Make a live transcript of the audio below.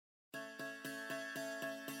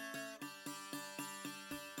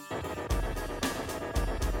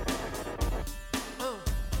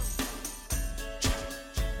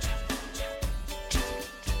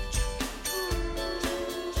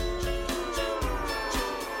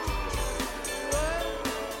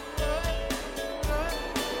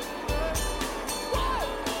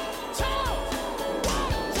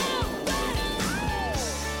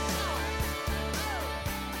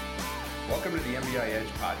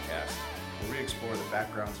podcast, where we explore the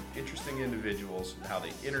backgrounds of interesting individuals and how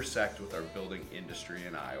they intersect with our building industry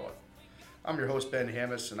in Iowa. I'm your host, Ben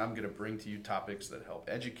Hammis, and I'm going to bring to you topics that help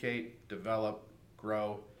educate, develop,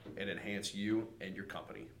 grow, and enhance you and your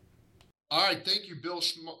company. All right. Thank you, Bill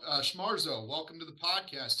Schmarzo. Welcome to the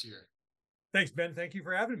podcast here. Thanks, Ben. Thank you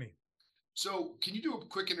for having me. So can you do a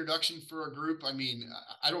quick introduction for our group? I mean,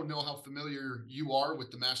 I don't know how familiar you are with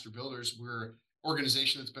the Master Builders. We're an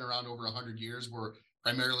organization that's been around over 100 years. We're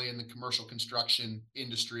primarily in the commercial construction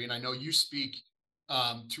industry. And I know you speak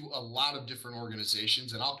to a lot of different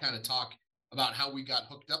organizations, and I'll kind of talk about how we got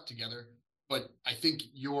hooked up together. But I think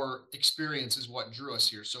your experience is what drew us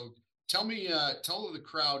here. So tell the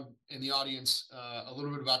crowd and the audience a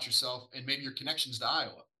little bit about yourself and maybe your connections to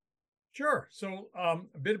Iowa. Sure. So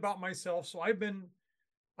a bit about myself. So I've been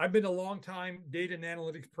a long time data and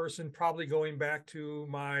analytics person, probably going back to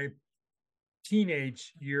my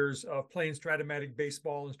teenage years of playing Stratomatic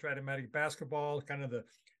baseball and Stratomatic basketball, kind of the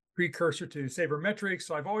precursor to sabermetrics.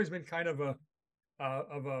 So I've always been kind of a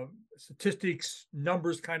statistics,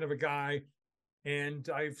 numbers kind of a guy. And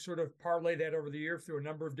I've sort of parlayed that over the year through a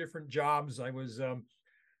number of different jobs. I was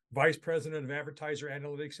vice president of advertiser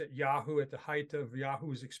analytics at Yahoo at the height of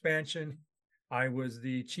Yahoo's expansion. I was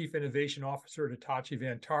the chief innovation officer at Hitachi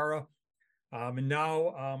Vantara. And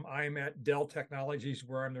now I'm at Dell Technologies,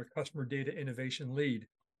 where I'm their customer data innovation lead.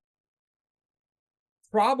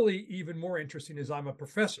 Probably even more interesting is I'm a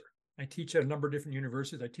professor. I teach at a number of different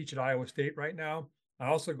universities. I teach at Iowa State right now. I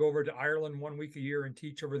also go over to Ireland 1 week a year and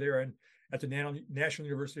teach over there at the National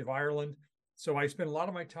University of Ireland. So I spend a lot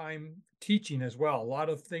of my time teaching as well. A lot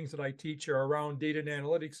of things that I teach are around data and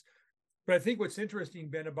analytics. But I think what's interesting,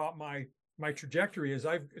 Ben, about my trajectory is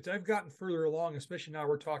as I've gotten further along, especially now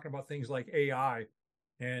we're talking about things like AI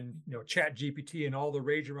and Chat GPT and all the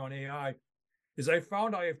rage around AI, is I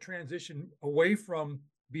found I have transitioned away from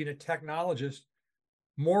being a technologist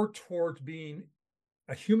more towards being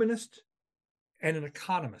a humanist and an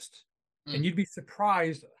economist. And you'd be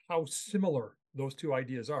surprised how similar those two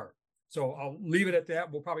ideas are. So I'll leave it at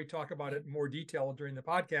that. We'll probably talk about it in more detail during the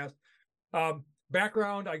podcast.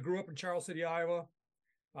 Background, I grew up in Charles City, Iowa.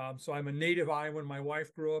 So I'm a native Iowan. My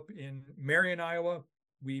wife grew up in Marion, Iowa.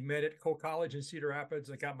 We met at Coe College in Cedar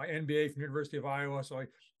Rapids. I got my MBA from the University of Iowa. So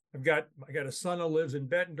I got a son who lives in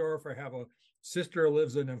Bettendorf. I have a sister who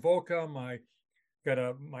lives in Avoca. My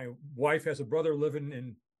wife has a brother living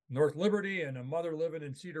in North Liberty and a mother living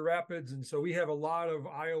in Cedar Rapids. And so we have a lot of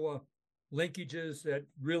Iowa linkages that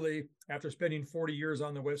really, after spending 40 years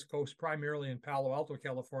on the West Coast, primarily in Palo Alto,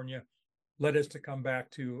 California, led us to come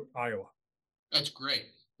back to Iowa. That's great.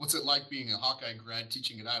 What's it like being a Hawkeye grad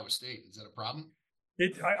teaching at Iowa State? Is that a problem?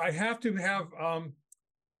 I have to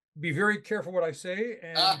be very careful what I say.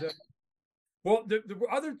 And well, the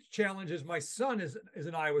other challenge is my son is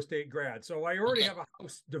an Iowa State grad. So I already have a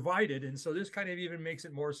house divided. And so this kind of even makes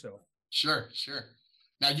it more so. Sure.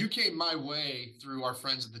 Now, you came my way through our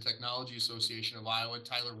friends at the Technology Association of Iowa.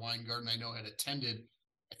 Tyler Weingarten, I know, had attended,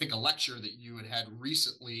 I think, a lecture that you had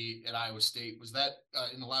recently at Iowa State. Was that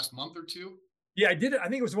in the last month or two? Yeah, I did it. I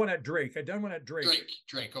think it was the one at Drake. I done one at Drake.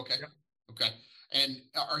 Drake. Okay. Yep. Okay. And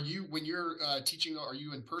when you're teaching, are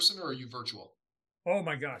you in person or are you virtual? Oh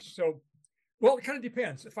my gosh. So, well, it kind of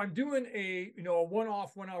depends. If I'm doing a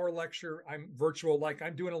one-off 1 hour lecture, I'm virtual. Like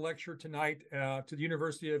I'm doing a lecture tonight to the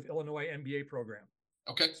University of Illinois MBA program.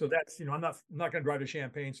 Okay. So that's, I'm not going to drive to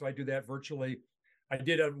Champaign, so I do that virtually. I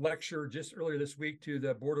did a lecture just earlier this week to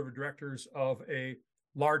the board of directors of a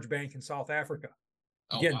large bank in South Africa.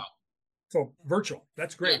 Again, wow. So virtual,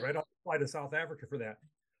 that's great, right? I'll fly to South Africa for that.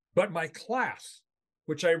 But my class,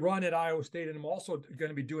 which I run at Iowa State, and I'm also going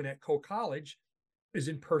to be doing at Coe College, is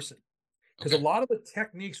in person. Because a lot of the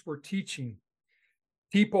techniques we're teaching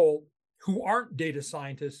people who aren't data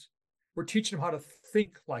scientists, we're teaching them how to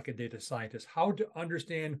think like a data scientist, how to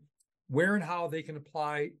understand where and how they can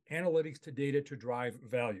apply analytics to data to drive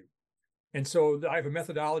value. And so I have a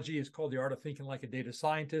methodology. It's called the Art of Thinking Like a Data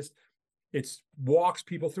Scientist. It walks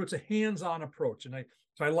people through. It's a hands-on approach. And I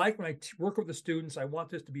like when I work with the students, I want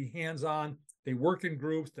this to be hands-on. They work in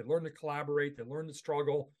groups. They learn to collaborate. They learn to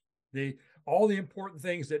struggle. All the important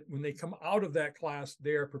things that when they come out of that class,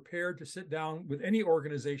 they are prepared to sit down with any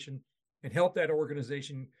organization and help that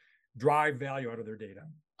organization drive value out of their data.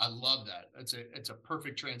 I love that. It's a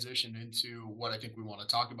perfect transition into what I think we want to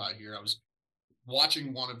talk about here. I was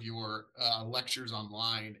watching one of your lectures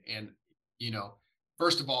online, and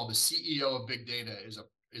first of all, the CEO of Big Data is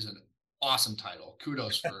an awesome title.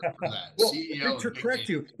 Kudos for that. Well, CEO to correct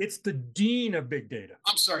you, it's the Dean of Big Data.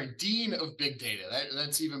 I'm sorry, Dean of Big Data.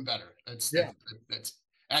 That's even better. That's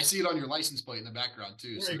I see it on your license plate in the background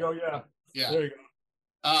too. There you go. Yeah. Yeah. There you go.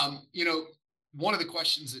 You know, one of the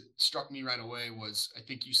questions that struck me right away was, I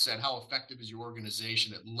think you said, how effective is your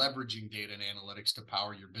organization at leveraging data and analytics to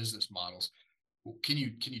power your business models? Can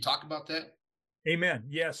you talk about that? Amen.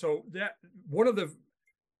 Yeah. So that one of the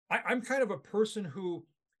I'm kind of a person who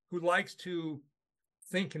likes to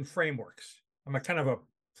think in frameworks. I'm a kind of a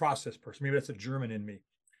process person. Maybe that's a German in me.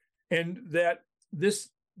 And that this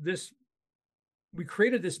we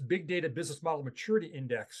created this big data business model maturity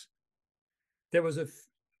index that was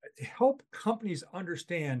to help companies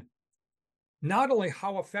understand not only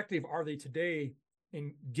how effective are they today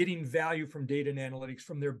in getting value from data and analytics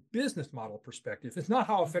from their business model perspective. It's not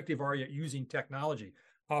how effective are you at using technology,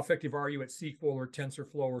 how effective are you at SQL or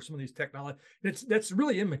TensorFlow or some of these technology. That's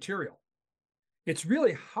really immaterial. It's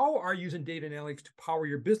really how are you using data and analytics to power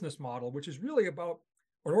your business model, which is really about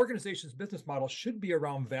an organization's business model should be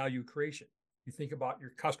around value creation. You think about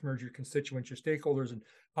your customers, your constituents, your stakeholders, and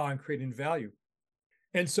how I'm creating value.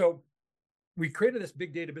 And so we created this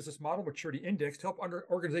big data business model maturity index to help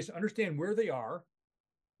organizations understand where they are,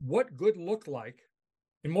 what good looked like.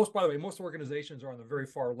 And by the way, most organizations are on the very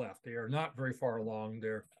far left. They are not very far along.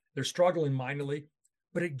 They're struggling mightily,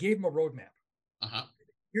 but it gave them a roadmap. Uh-huh.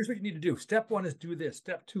 Here's what you need to do. Step 1 is do this.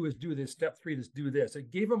 Step 2 is do this. Step 3 is do this.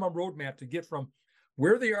 It gave them a roadmap to get from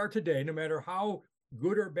where they are today, no matter how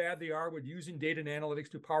good or bad they are with using data and analytics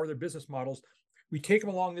to power their business models. We take them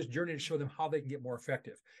along this journey to show them how they can get more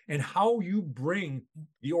effective and how you bring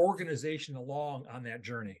the organization along on that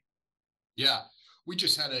journey. Yeah. We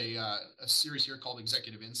just had a series here called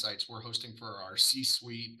Executive Insights. We're hosting for our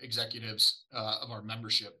C-suite executives of our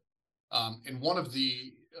membership. And one of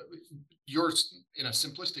yours in a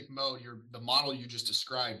simplistic mode, the model you just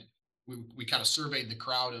described, we kind of surveyed the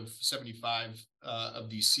crowd of 75 of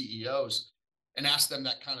these CEOs and asked them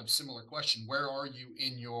that kind of similar question. Where are you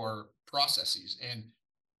in your processes? And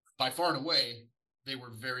by far and away, they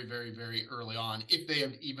were very, very, very early on, if they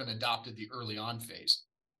have even adopted the early on phase.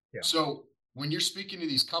 Yeah. So when you're speaking to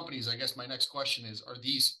these companies, I guess my next question is, are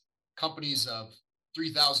these companies of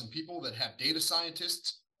 3,000 people that have data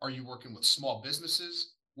scientists? Are you working with small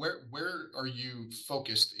businesses? Where are you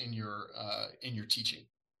focused in your teaching?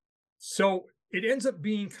 So it ends up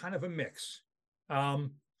being kind of a mix.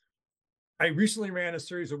 I recently ran a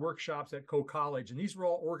series of workshops at Co-College, and these were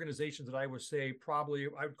all organizations that I would say probably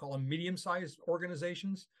I would call them medium-sized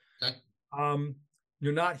organizations. Okay.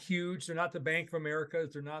 They're not huge. They're not the Bank of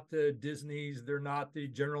Americas. They're not the Disneys. They're not the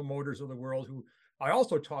General Motors of the world, who I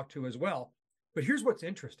also talk to as well. But here's what's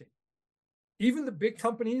interesting. Even the big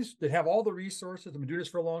companies that have all the resources and been doing this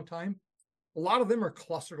for a long time, a lot of them are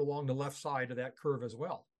clustered along the left side of that curve as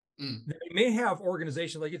well. Mm. They may have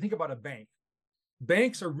organizations, like you think about a bank.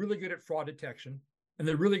 Banks are really good at fraud detection, and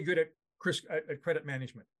they're really good at credit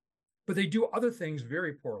management, but they do other things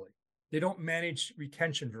very poorly. They don't manage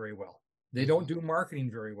retention very well. They don't do marketing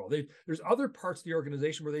very well. There's other parts of the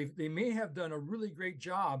organization where they may have done a really great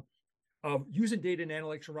job of using data and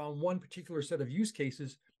analytics around one particular set of use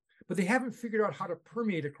cases, but they haven't figured out how to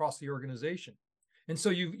permeate across the organization. And so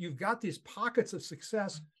you've got these pockets of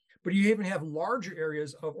success, but you even have larger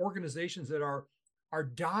areas of organizations that are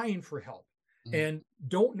dying for help and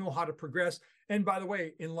don't know how to progress. And by the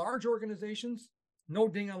way, in large organizations, no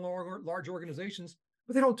ding on large organizations,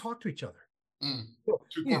 but they don't talk to each other. So,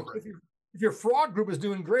 if your fraud group is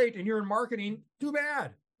doing great and you're in marketing, too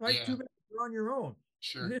bad, right? Yeah. Too bad, you're on your own.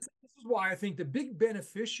 Sure. This is why I think the big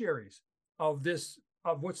beneficiaries of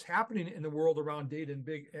what's happening in the world around data and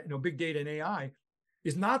big data and AI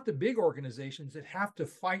is not the big organizations that have to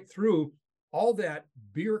fight through all that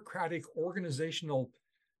bureaucratic organizational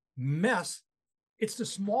mess. It's the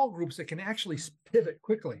small groups that can actually pivot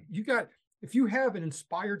quickly. If you have an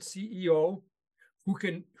inspired CEO who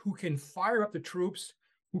can fire up the troops,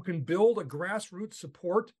 who can build a grassroots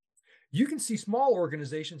support, you can see small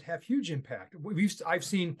organizations have huge impact. I've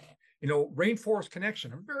seen, Rainforest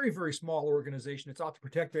Connection, a very, very small organization. It's out to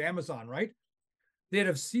protect the Amazon, right? They had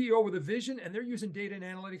a CEO with a vision, and they're using data and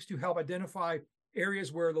analytics to help identify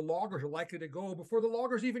areas where the loggers are likely to go before the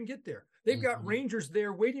loggers even get there. They've got rangers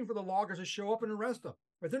there waiting for the loggers to show up and arrest them.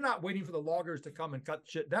 But they're not waiting for the loggers to come and cut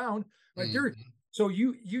shit down. Right? So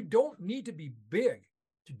you don't need to be big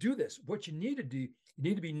to do this. What you need to do, you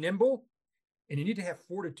need to be nimble, and you need to have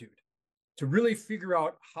fortitude to really figure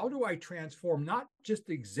out, how do I transform not just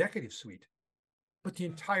the executive suite, but the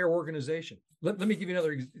entire organization. Let me give you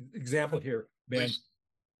another example here, Ben. Please.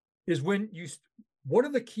 Is one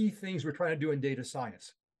of the key things we're trying to do in data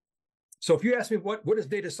science. So if you ask me what is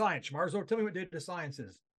data science, Schmarzo, tell me what data science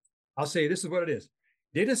is. I'll say this is what it is.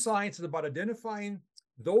 Data science is about identifying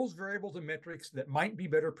those variables and metrics that might be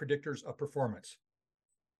better predictors of performance.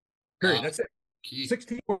 Period. That's it. Key.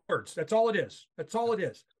 16 words. That's all it is. That's all it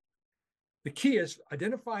is. The key is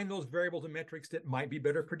identifying those variables and metrics that might be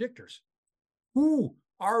better predictors. Who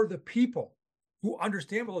are the people who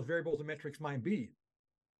understand what those variables and metrics might be?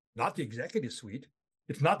 Not the executive suite.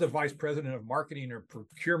 It's not the vice president of marketing or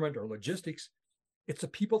procurement or logistics. It's the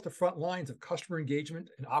people at the front lines of customer engagement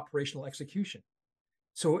and operational execution.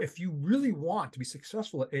 So if you really want to be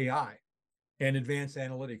successful at AI and advanced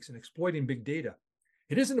analytics and exploiting big data,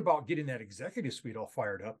 it isn't about getting that executive suite all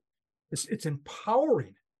fired up. It's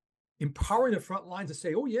empowering the front lines to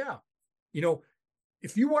say, oh yeah,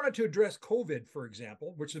 if you wanted to address COVID, for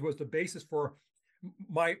example, which was the basis for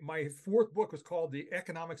my fourth book was called The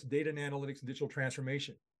Economics of Data and Analytics and Digital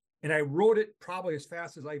Transformation. And I wrote it probably as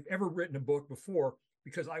fast as I've ever written a book before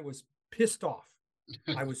because I was pissed off.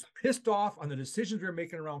 I was pissed off on the decisions we were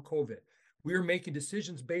making around COVID. We were making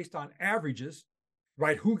decisions based on averages,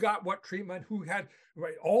 right? Who got what treatment, who had,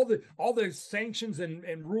 right? All the sanctions and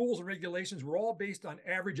rules and regulations were all based on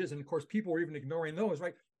averages. And of course, people were even ignoring those,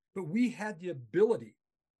 right? But we had the ability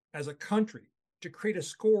as a country to create a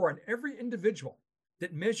score on every individual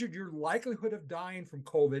that measured your likelihood of dying from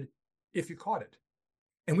COVID if you caught it.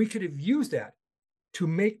 And we could have used that to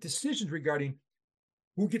make decisions regarding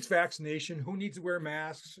who gets vaccination, who needs to wear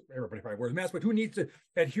masks. Everybody probably wears masks, but who needs to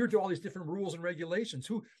adhere to all these different rules and regulations?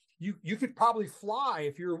 Who you could probably fly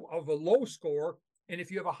if you're of a low score, and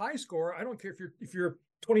if you have a high score, I don't care if you're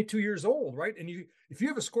 22 years old, right? And if you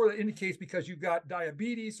have a score that indicates because you've got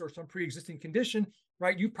diabetes or some pre-existing condition,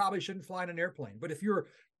 right, you probably shouldn't fly in an airplane. But if you're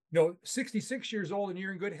 66 years old and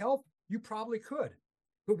you're in good health, you probably could.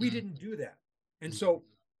 But we didn't do that. And so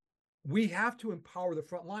we have to empower the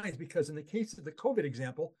front lines because in the case of the COVID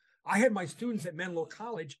example, I had my students at Menlo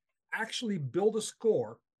College actually build a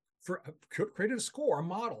score created a score, a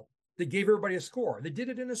model that gave everybody a score. They did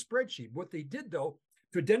it in a spreadsheet. What they did though,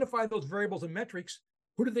 to identify those variables and metrics,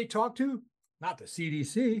 who did they talk to? Not the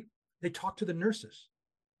CDC. They talked to the nurses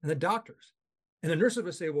and the doctors. And the nurses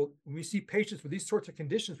would say, well, when we see patients with these sorts of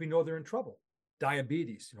conditions, we know they're in trouble.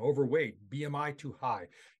 Diabetes, overweight, BMI too high.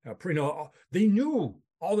 They knew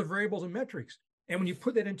all the variables and metrics. And when you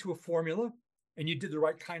put that into a formula and you did the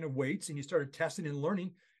right kind of weights and you started testing and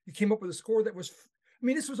learning, you came up with a score that was,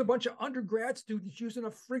 this was a bunch of undergrad students using a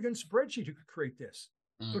friggin' spreadsheet who could create this.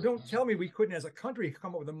 So don't tell me we couldn't, as a country,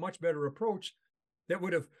 come up with a much better approach that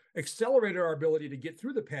would have accelerated our ability to get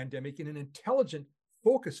through the pandemic in an intelligent,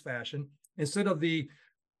 focused fashion instead of the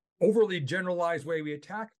overly generalized way we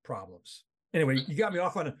attack problems. Anyway, you got me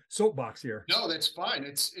off on a soapbox here. No, that's fine.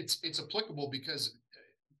 It's applicable because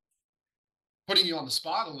putting you on the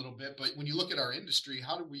spot a little bit, but when you look at our industry,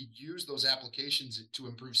 how do we use those applications to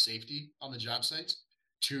improve safety on the job sites,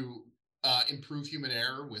 to improve human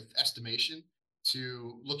error with estimation,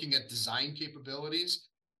 to looking at design capabilities?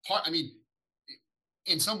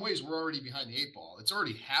 In some ways, we're already behind the eight ball. It's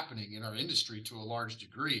already happening in our industry to a large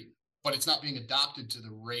degree, but it's not being adopted to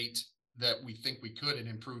the rate that we think we could in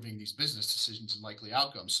improving these business decisions and likely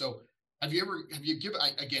outcomes. So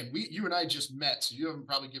you and I just met, so you haven't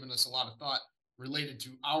probably given us a lot of thought related to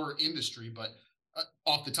our industry, but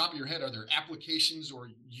off the top of your head, are there applications or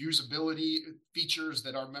usability features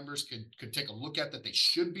that our members could take a look at that they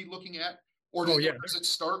should be looking at? Or does it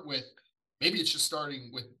start with, maybe it's just starting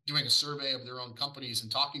with doing a survey of their own companies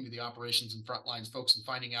and talking to the operations and frontlines folks and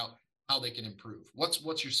finding out how they can improve?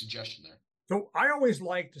 What's your suggestion there? So I always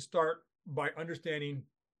like to start by understanding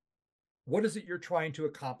what is it you're trying to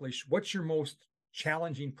accomplish? What's your most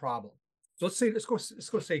challenging problem? So let's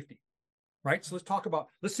go safety, right? So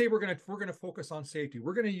let's say we're going to focus on safety.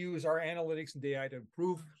 We're going to use our analytics and AI to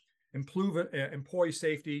improve employee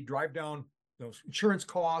safety, drive down those insurance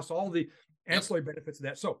costs, all the ancillary benefits of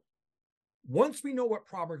that. So once we know what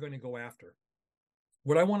problem we're going to go after,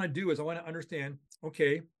 what I want to do is I want to understand,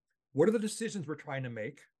 okay, what are the decisions we're trying to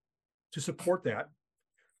make to support that?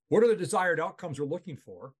 What are the desired outcomes we're looking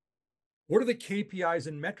for? What are the KPIs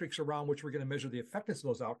and metrics around which we're going to measure the effectiveness of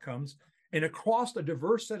those outcomes? And across a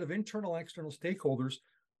diverse set of internal and external stakeholders,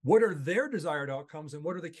 what are their desired outcomes and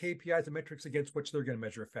what are the KPIs and metrics against which they're going to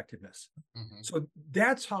measure effectiveness? So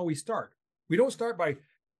that's how we start. We don't start by,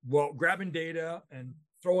 grabbing data and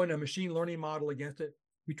throwing a machine learning model against it.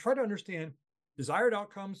 We try to understand desired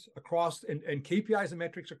outcomes across and KPIs and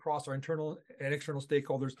metrics across our internal and external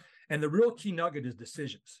stakeholders. And the real key nugget is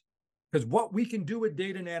decisions. Because what we can do with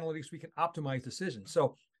data and analytics, we can optimize decisions.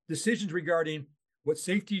 So decisions regarding what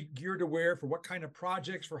safety gear to wear for what kind of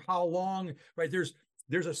projects, for how long, right? There's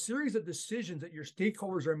a series of decisions that your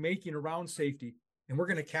stakeholders are making around safety, and we're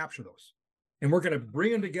going to capture those. And we're going to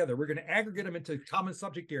bring them together. We're going to aggregate them into common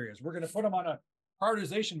subject areas. We're going to put them on a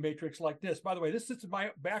prioritization matrix like this. By the way, this sits in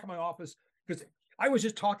my back of my office Because I was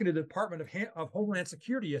just talking to the Department of Homeland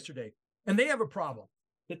Security yesterday, and they have a problem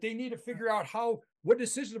that they need to figure out what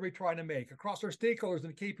decisions are we trying to make across our stakeholders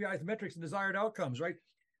and the KPIs, metrics, and desired outcomes, right?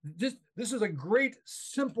 This is a great,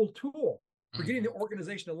 simple tool for getting the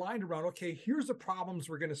organization aligned around, okay, here's the problems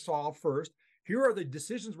we're going to solve first. Here are the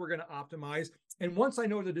decisions we're going to optimize. And once I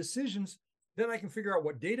know the decisions, then I can figure out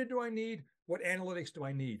what data do I need? What analytics do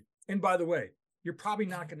I need? And by the way, you're probably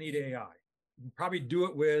not going to need AI. You can probably do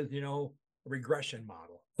it with, a regression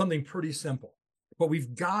model, something pretty simple. But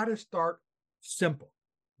we've got to start simple.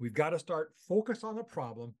 We've got to start focus on the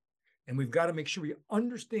problem, and we've got to make sure we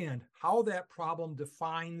understand how that problem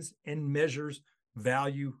defines and measures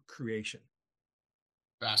value creation.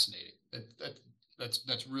 Fascinating.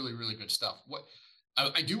 That's really, really good stuff. What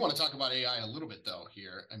I do want to talk about AI a little bit though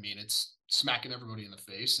here. I mean, it's smacking everybody in the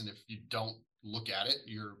face, and if you don't look at it,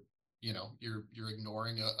 you're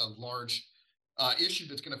ignoring a large issue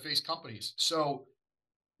that's going to face companies. So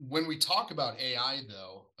when we talk about AI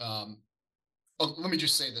though, let me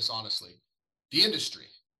just say this honestly, the industry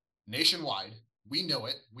nationwide, we know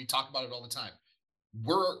it. We talk about it all the time.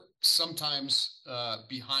 We're sometimes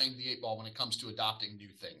behind the eight ball when it comes to adopting new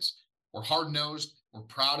things. We're hard-nosed. We're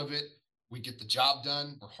proud of it. We get the job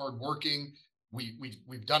done. We're hardworking.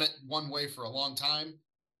 We've done it one way for a long time.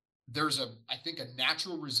 There's I think a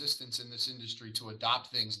natural resistance in this industry to adopt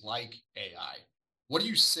things like AI. What do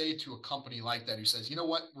you say to a company like that who says, you know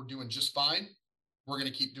what, we're doing just fine. We're going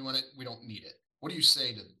to keep doing it. We don't need it. What do you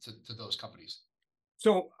say to those companies?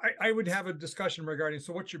 So I would have a discussion regarding,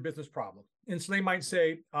 so what's your business problem? And so they might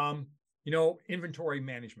say, inventory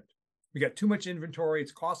management. We got too much inventory.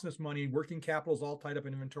 It's costing us money. Working capital is all tied up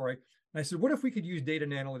in inventory. And I said, what if we could use data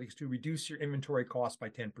and analytics to reduce your inventory cost by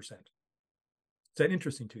 10%? Is that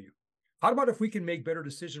interesting to you? How about if we can make better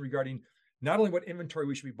decisions regarding not only what inventory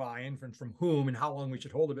we should be buying from whom and how long we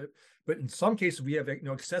should hold of it, but in some cases we have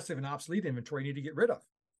excessive and obsolete inventory we need to get rid of.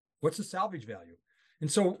 What's the salvage value?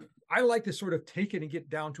 And so I like to sort of take it and get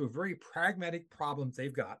down to a very pragmatic problem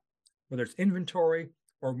they've got, whether it's inventory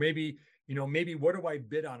or maybe what do I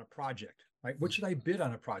bid on a project, right? What should I bid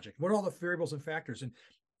on a project? What are all the variables and factors? And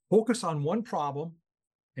focus on one problem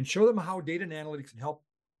and show them how data and analytics can help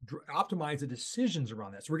optimize the decisions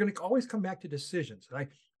around that. So we're going to always come back to decisions. Right?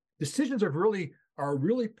 Decisions are a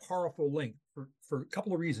really powerful link for a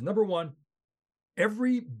couple of reasons. Number one,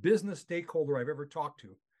 every business stakeholder I've ever talked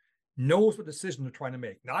to knows what decisions they're trying to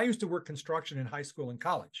make. Now, I used to work construction in high school and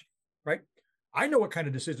college, right? I know what kind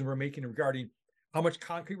of decisions we're making regarding how much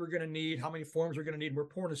concrete we're going to need, how many forms we're going to need. We're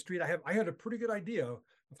pouring the street. I had a pretty good idea of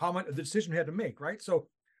how much the decision we had to make, right? So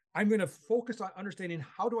I'm going to focus on understanding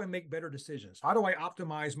how do I make better decisions? How do I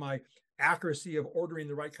optimize my accuracy of ordering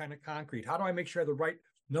the right kind of concrete? How do I make sure I have the right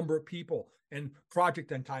number of people and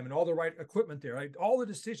project on time and all the right equipment there? Right? All the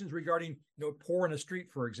decisions regarding pouring a street,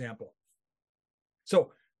 for example.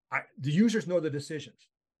 So the users know the decisions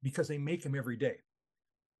because they make them every day.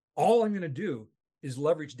 All I'm going to do is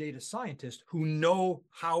leverage data scientists who know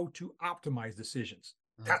how to optimize decisions.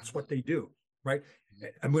 That's what they do, right?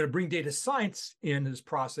 I'm going to bring data science in this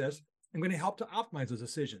process. I'm going to help to optimize those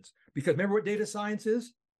decisions. Because remember what data science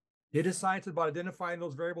is? Data science is about identifying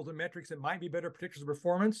those variables and metrics that might be better predictors of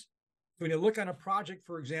performance. So when you look on a project,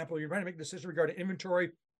 for example, you're trying to make a decision regarding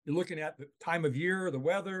inventory, you're looking at the time of year, the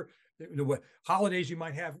weather, what holidays you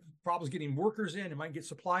might have problems getting workers in, and might get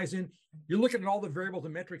supplies in. You're looking at all the variables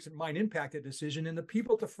and metrics that might impact that decision. And the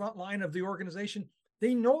people at the front line of the organization,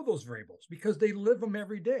 they know those variables because they live them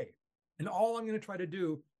every day. And all I'm going to try to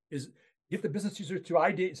do is get the business user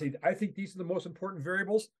to say, I think these are the most important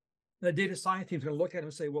variables. And the data science team is going to look at them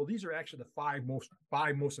and say, well, these are actually the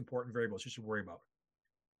five most important variables you should worry about.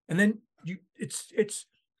 And then it's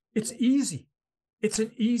easy. It's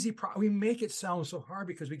an easy problem. We make it sound so hard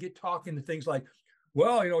because we get talking to things like,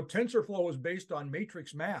 well, TensorFlow is based on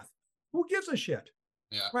matrix math. Who gives a shit?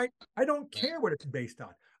 Yeah. Right? I don't care what it's based on.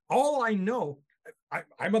 All I know,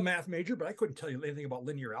 I'm a math major, but I couldn't tell you anything about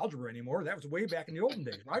linear algebra anymore. That was way back in the olden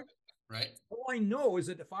days, right? Right. All I know is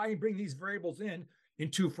that if I bring these variables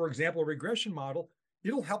into, for example, a regression model,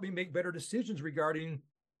 it'll help me make better decisions regarding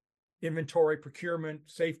inventory, procurement,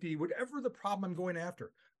 safety, whatever the problem I'm going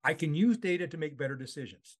after. I can use data to make better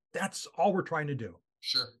decisions. That's all we're trying to do.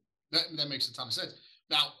 Sure. That makes a ton of sense.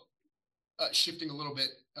 Now, shifting a little bit,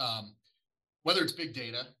 whether it's big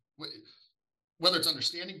data, whether it's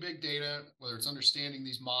understanding big data, whether it's understanding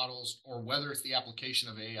these models, or whether it's the application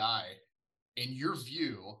of AI, in your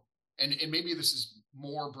view, and maybe this is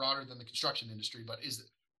more broader than the construction industry, but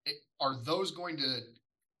are those going to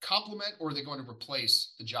complement or are they going to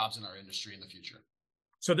replace the jobs in our industry in the future?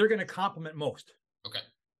 So they're going to complement most. Okay.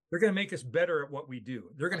 They're going to make us better at what we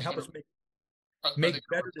do. They're going to help us make Are they make going to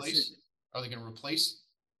better replace? decisions. Are they going to replace?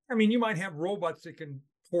 I mean, you might have robots that can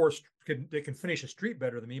pour, they can finish a street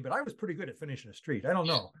better than me, but I was pretty good at finishing a street. I don't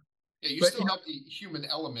Yeah. know. Yeah, you But still have the human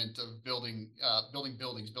element of building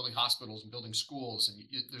buildings, building hospitals, and building schools, and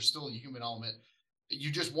there's still a human element. You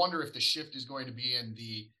just wonder if the shift is going to be in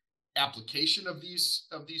the application of these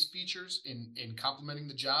features in complementing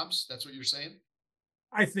the jobs. That's what you're saying?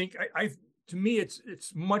 I think to me,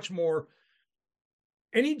 it's much more,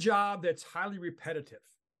 any job that's highly repetitive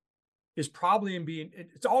is probably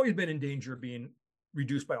it's always been in danger of being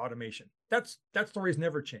reduced by automation. That story's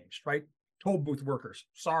never changed, right? Toll booth workers.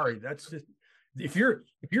 Sorry, that's just, if your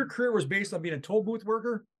career was based on being a toll booth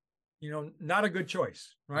worker, not a good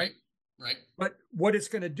choice, right? Right. But what it's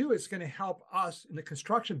going to do, it's going to help us in the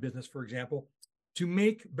construction business, for example, to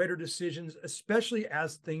make better decisions, especially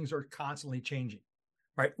as things are constantly changing,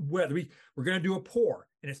 right? Whether we're going to do a pour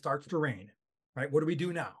and it starts to rain, right? What do we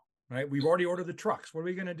do now, right? We've already ordered the trucks. What are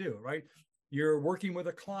we going to do, right? You're working with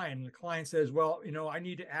a client and the client says, well, I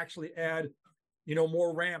need to actually add,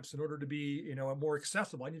 more ramps in order to be, more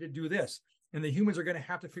accessible. I need to do this. And the humans are going to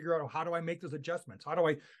have to figure out, how do I make those adjustments?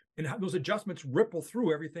 And those adjustments ripple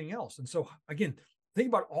through everything else. And so again, think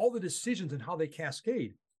about all the decisions and how they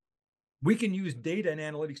cascade. We can use data and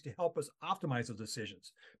analytics to help us optimize those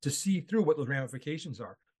decisions, to see through what those ramifications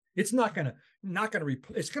are. It's not going to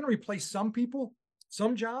it's going to replace some people,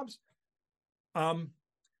 some jobs.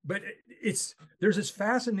 But there's this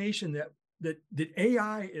fascination that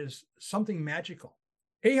AI is something magical.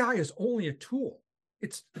 AI is only a tool.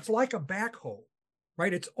 It's like a backhoe,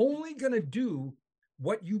 right? It's only going to do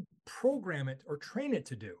what you program it or train it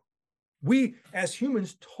to do. We, as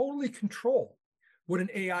humans, totally control what an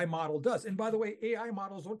AI model does. And by the way, AI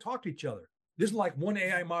models don't talk to each other. This is like one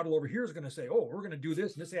AI model over here is going to say, oh, we're going to do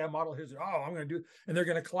this. And this AI model here is, oh, I'm going to do, and they're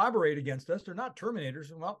going to collaborate against us. They're not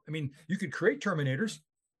Terminators. Well, I mean, you could create Terminators,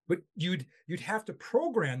 but you'd have to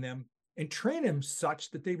program them and train them such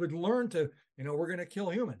that they would learn to, we're going to kill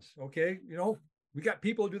humans. Okay. We got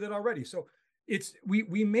people who do that already. So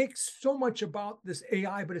we make so much about this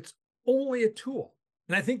AI, but it's only a tool.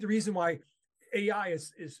 And I think the reason why AI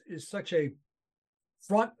is such a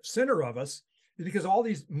front center of us is because all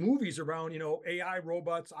these movies around, AI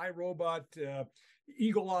robots, iRobot,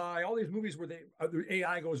 Eagle Eye, all these movies where the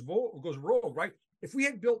AI goes rogue, right? If we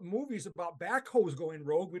had built movies about backhoes going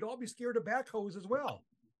rogue, we'd all be scared of backhoes as well.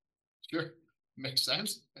 Sure, makes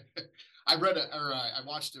sense. I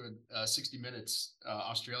watched a 60 Minutes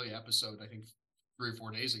Australia episode, I think 3 or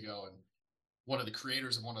 4 days ago, and one of the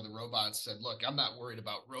creators of one of the robots said, "Look, I'm not worried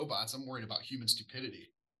about robots. I'm worried about human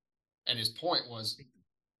stupidity." And his point was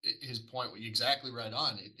exactly right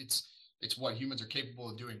on. It's what humans are capable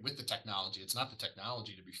of doing with the technology. It's not the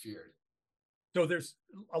technology to be feared. So there's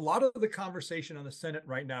a lot of the conversation on the Senate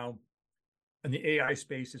right now in the AI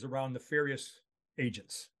space is around nefarious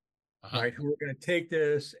agents, right? Who are going to take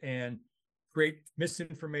this and create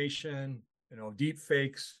misinformation, deep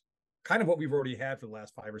fakes, kind of what we've already had for the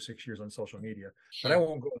last 5 or 6 years on social media. Sure. But I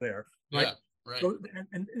won't go there. Right. Yeah, right. So,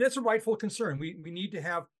 and that's a rightful concern. We need to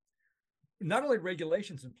have not only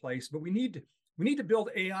regulations in place, but we need to build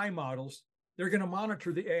AI models. They're going to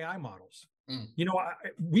monitor the AI models.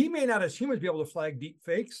 We may not as humans be able to flag deep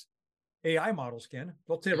fakes. AI models can.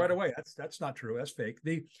 They'll say right away, that's not true. That's fake.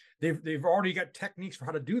 They've already got techniques for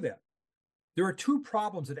how to do that. There are 2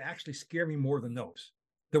 problems that actually scare me more than those.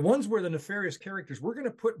 The ones where the nefarious characters, we're going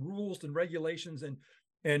to put rules and regulations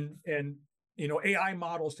and AI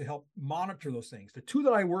models to help monitor those things. The 2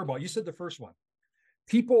 that I worry about, you said the first one,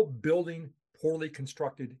 people building poorly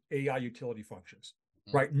constructed AI utility functions,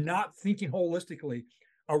 right? Not thinking holistically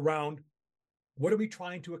around what are we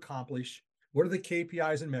trying to accomplish? What are the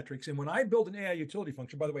KPIs and metrics? And when I build an AI utility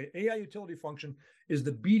function, by the way, AI utility function is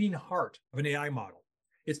the beating heart of an AI model.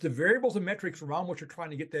 It's the variables and metrics around which you're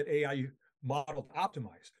trying to get that AI model to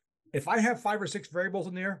optimize. If I have 5 or 6 variables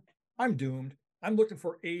in there, I'm doomed. I'm looking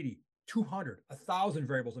for 80, 200, 1,000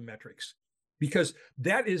 variables and metrics, because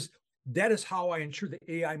that is how I ensure the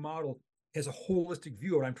AI model has a holistic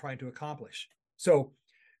view of what I'm trying to accomplish. So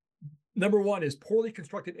number 1 is poorly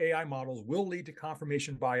constructed AI models will lead to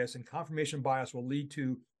confirmation bias, and confirmation bias will lead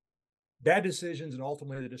to bad decisions and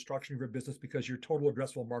ultimately the destruction of your business because your total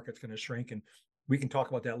addressable market is going to shrink. And we can talk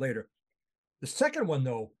about that later. The second one,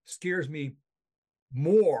 though, scares me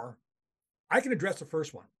more. I can address the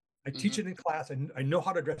first one. I teach it in class, and I know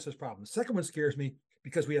how to address this problem. The second one scares me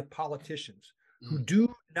because we have politicians who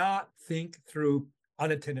do not think through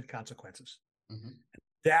unintended consequences.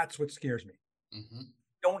 That's what scares me.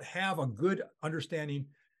 Don't have a good understanding,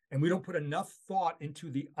 and we don't put enough thought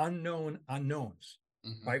into the unknown unknowns,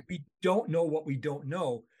 right? We don't know what we don't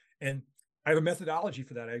know. And I have a methodology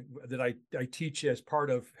for that. I teach as part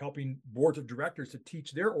of helping boards of directors to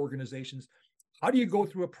teach their organizations. How do you go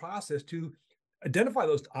through a process to identify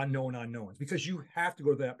those unknown unknowns? Because you have to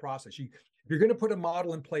go through that process. If you're going to put a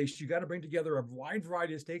model in place, you got to bring together a wide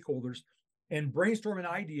variety of stakeholders and brainstorm and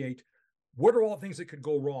ideate what are all the things that could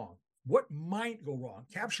go wrong? What might go wrong?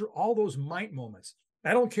 Capture all those might moments.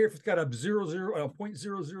 I don't care if it's got a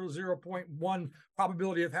 0.0001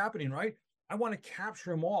 probability of happening, right? I want to capture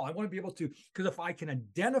them all. I want to be able to, because if I can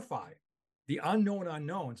identify the unknown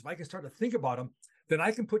unknowns, if I can start to think about them, then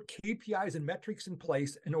I can put KPIs and metrics in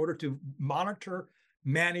place in order to monitor,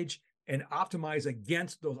 manage, and optimize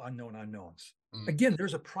against those unknown unknowns. Again,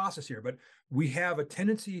 there's a process here, but we have a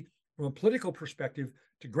tendency from a political perspective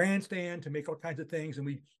to grandstand, to make all kinds of things, and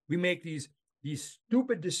we make these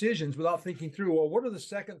stupid decisions without thinking through, well, what are the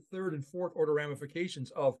second, third, and fourth order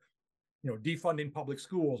ramifications of defunding public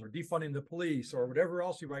schools or defunding the police or whatever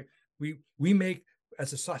else you write. We make,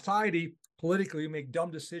 as a society, politically, we make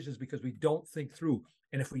dumb decisions because we don't think through.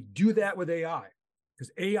 And if we do that with AI,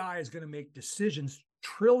 because AI is going to make decisions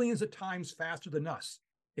trillions of times faster than us.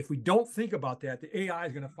 If we don't think about that, the AI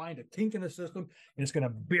is going to find a kink in the system and it's going to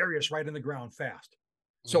bury us right in the ground fast.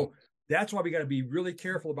 So that's why we got to be really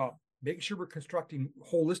careful about making sure we're constructing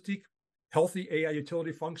holistic, healthy AI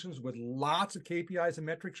utility functions with lots of KPIs and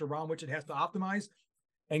metrics around which it has to optimize,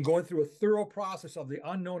 and going through a thorough process of the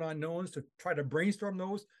unknown unknowns to try to brainstorm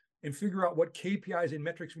those and figure out what KPIs and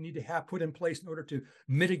metrics we need to have put in place in order to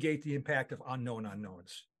mitigate the impact of unknown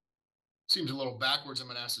unknowns. Seems a little backwards. I'm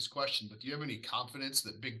going to ask this question, but do you have any confidence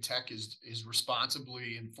that big tech is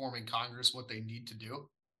responsibly informing Congress what they need to do?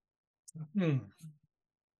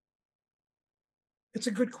 It's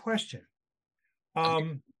a good question.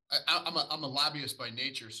 I'm a lobbyist by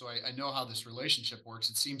nature, so I know how this relationship works.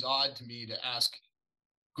 It seems odd to me to ask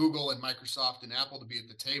Google and Microsoft and Apple to be at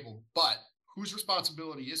the table, but whose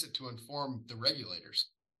responsibility is it to inform the regulators?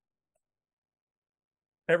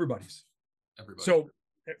 Everybody's. Everybody.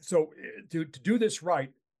 So to do this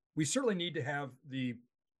right, we certainly need to have the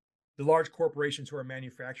large corporations who are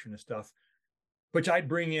manufacturing this stuff, which I'd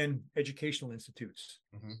bring in educational institutes.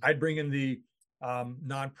 I'd bring in the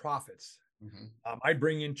nonprofits. I'd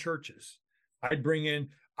bring in churches. I'd bring in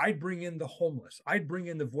the homeless. I'd bring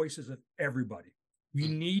in the voices of everybody. We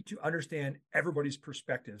need to understand everybody's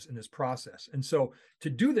perspectives in this process. And so to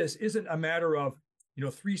do this isn't a matter of,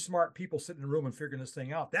 three smart people sitting in a room and figuring this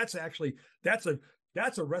thing out. That's a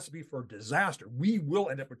recipe for disaster. We will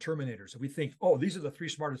end up with Terminators. If we think, oh, these are the three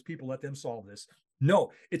smartest people, let them solve this.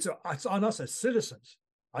 No, it's on us as citizens.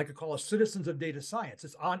 I could call us citizens of data science.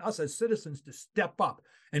 It's on us as citizens to step up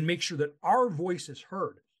and make sure that our voice is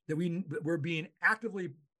heard, that we're being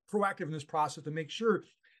actively proactive in this process to make sure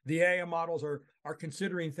the AI models are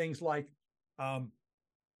considering things like,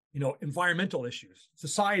 environmental issues,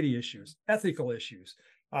 society issues, ethical issues,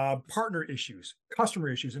 partner issues, customer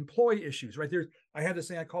issues, employee issues, right there. I have this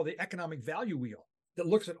thing I call the economic value wheel that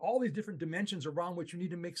looks at all these different dimensions around which you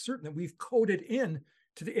need to make certain that we've coded in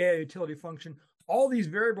to the AI utility function all these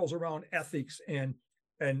variables around ethics and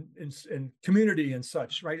community and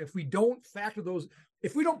such, right? If we don't factor those,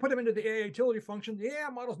 if we don't put them into the AI utility function, the AI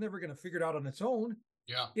model's never going to figure it out on its own.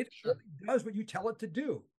 Yeah, it sure. does what you tell it to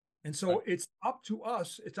do. And so It's up to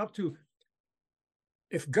us.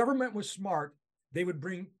 If government was smart, they would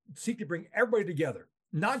seek to bring everybody together,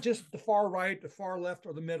 not just the far right, the far left,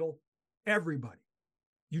 or the middle, everybody.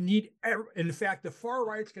 You need, in fact, the far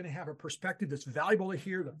right's going to have a perspective that's valuable to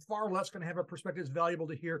hear. The far left's going to have a perspective that's valuable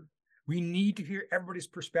to hear. We need to hear everybody's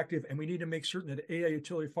perspective, and we need to make certain that the AI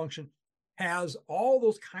utility function has all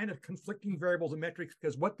those kind of conflicting variables and metrics,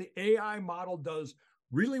 because what the AI model does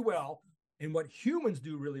really well and what humans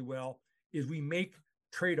do really well is we make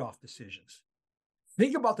trade-off decisions.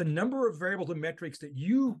 Think about the number of variables and metrics that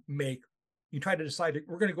you make. You try to decide,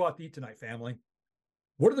 we're going to go out to eat tonight, family.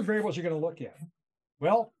 What are the variables you're going to look at?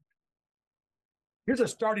 Well, here's a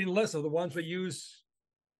starting list of the ones we use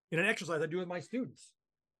in an exercise I do with my students,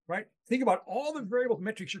 right? Think about all the variable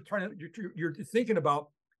metrics you're thinking about,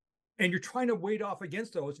 and you're trying to weight off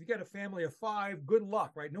against those. If you got a family of 5, good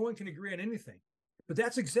luck, right? No one can agree on anything. But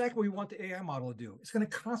that's exactly what we want the AI model to do. It's going to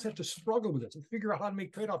constantly have to struggle with this and figure out how to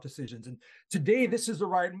make trade-off decisions. And today, this is the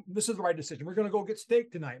right decision. We're going to go get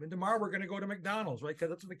steak tonight, and tomorrow we're going to go to McDonald's, right? Because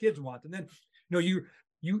that's what the kids want. And then,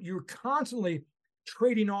 you're constantly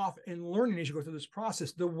trading off and learning as you go through this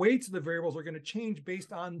process. The weights of the variables are going to change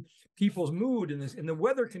based on people's mood and the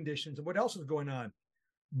weather conditions and what else is going on.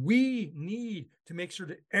 We need to make sure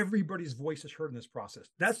that everybody's voice is heard in this process.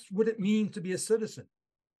 That's what it means to be a citizen.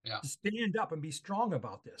 To stand up and be strong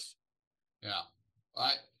about this. Yeah.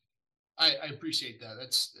 I appreciate that.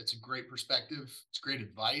 That's a great perspective. It's great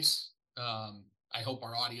advice. I hope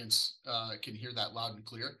our audience can hear that loud and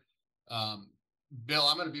clear. Um, Bill,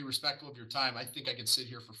 I'm going to be respectful of your time. I think I could sit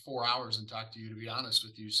here for 4 hours and talk to you, to be honest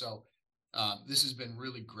with you. So this has been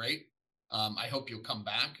really great. I hope you'll come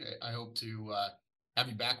back. I hope to have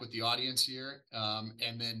you back with the audience here.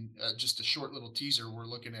 And then just a short little teaser, we're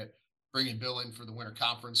looking at bringing Bill in for the winter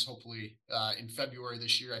conference, hopefully in February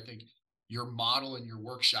this year. I think your model and your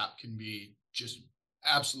workshop can be just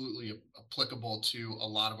absolutely applicable to a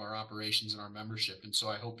lot of our operations and our membership. And so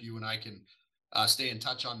I hope you and I can stay in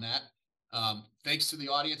touch on that. Thanks to the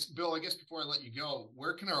audience. Bill, I guess before I let you go,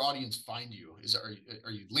 where can our audience find you?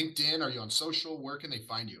 Are you LinkedIn? Are you on social? Where can they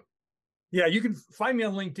find you? Yeah, you can find me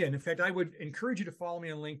on LinkedIn. In fact, I would encourage you to follow me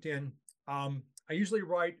on LinkedIn. I usually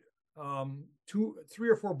write 2, 3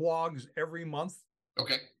 or 4 blogs every month.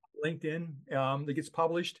 Okay. LinkedIn that gets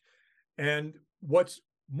published. And what's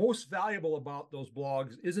most valuable about those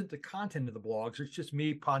blogs isn't the content of the blogs. It's just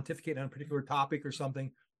me pontificating on a particular topic or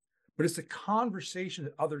something, but it's the conversation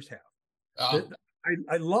that others have. I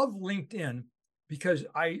love LinkedIn because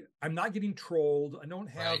I'm not getting trolled. I don't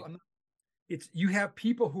have, right. You have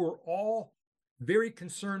people who are all very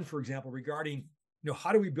concerned, for example, regarding,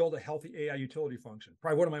 how do we build a healthy AI utility function?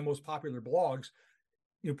 Probably one of my most popular blogs,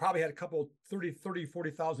 probably had a couple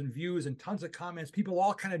 40,000 views and tons of comments, people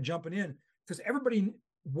all kind of jumping in because everybody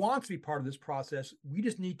wants to be part of this process. We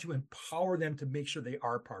just need to empower them to make sure they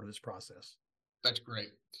are part of this process. That's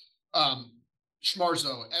great. Schmarzo,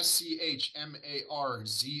 Schmarzo.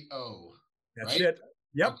 That's right? it.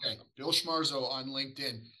 Yep. Okay. Bill Schmarzo on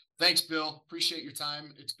LinkedIn. Thanks, Bill. Appreciate your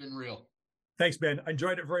time. It's been real. Thanks, Ben. I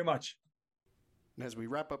enjoyed it very much. And as we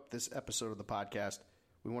wrap up this episode of the podcast,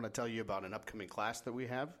 we want to tell you about an upcoming class that we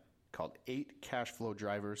have called 8 Cash Flow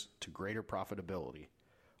Drivers to Greater Profitability.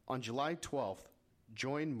 On July 12th,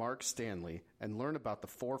 join Mark Stanley and learn about the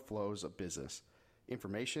 4 flows of business: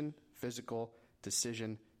 information, physical,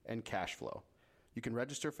 decision, and cash flow. You can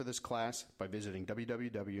register for this class by visiting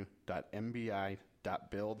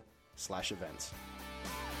www.mbi.build/events.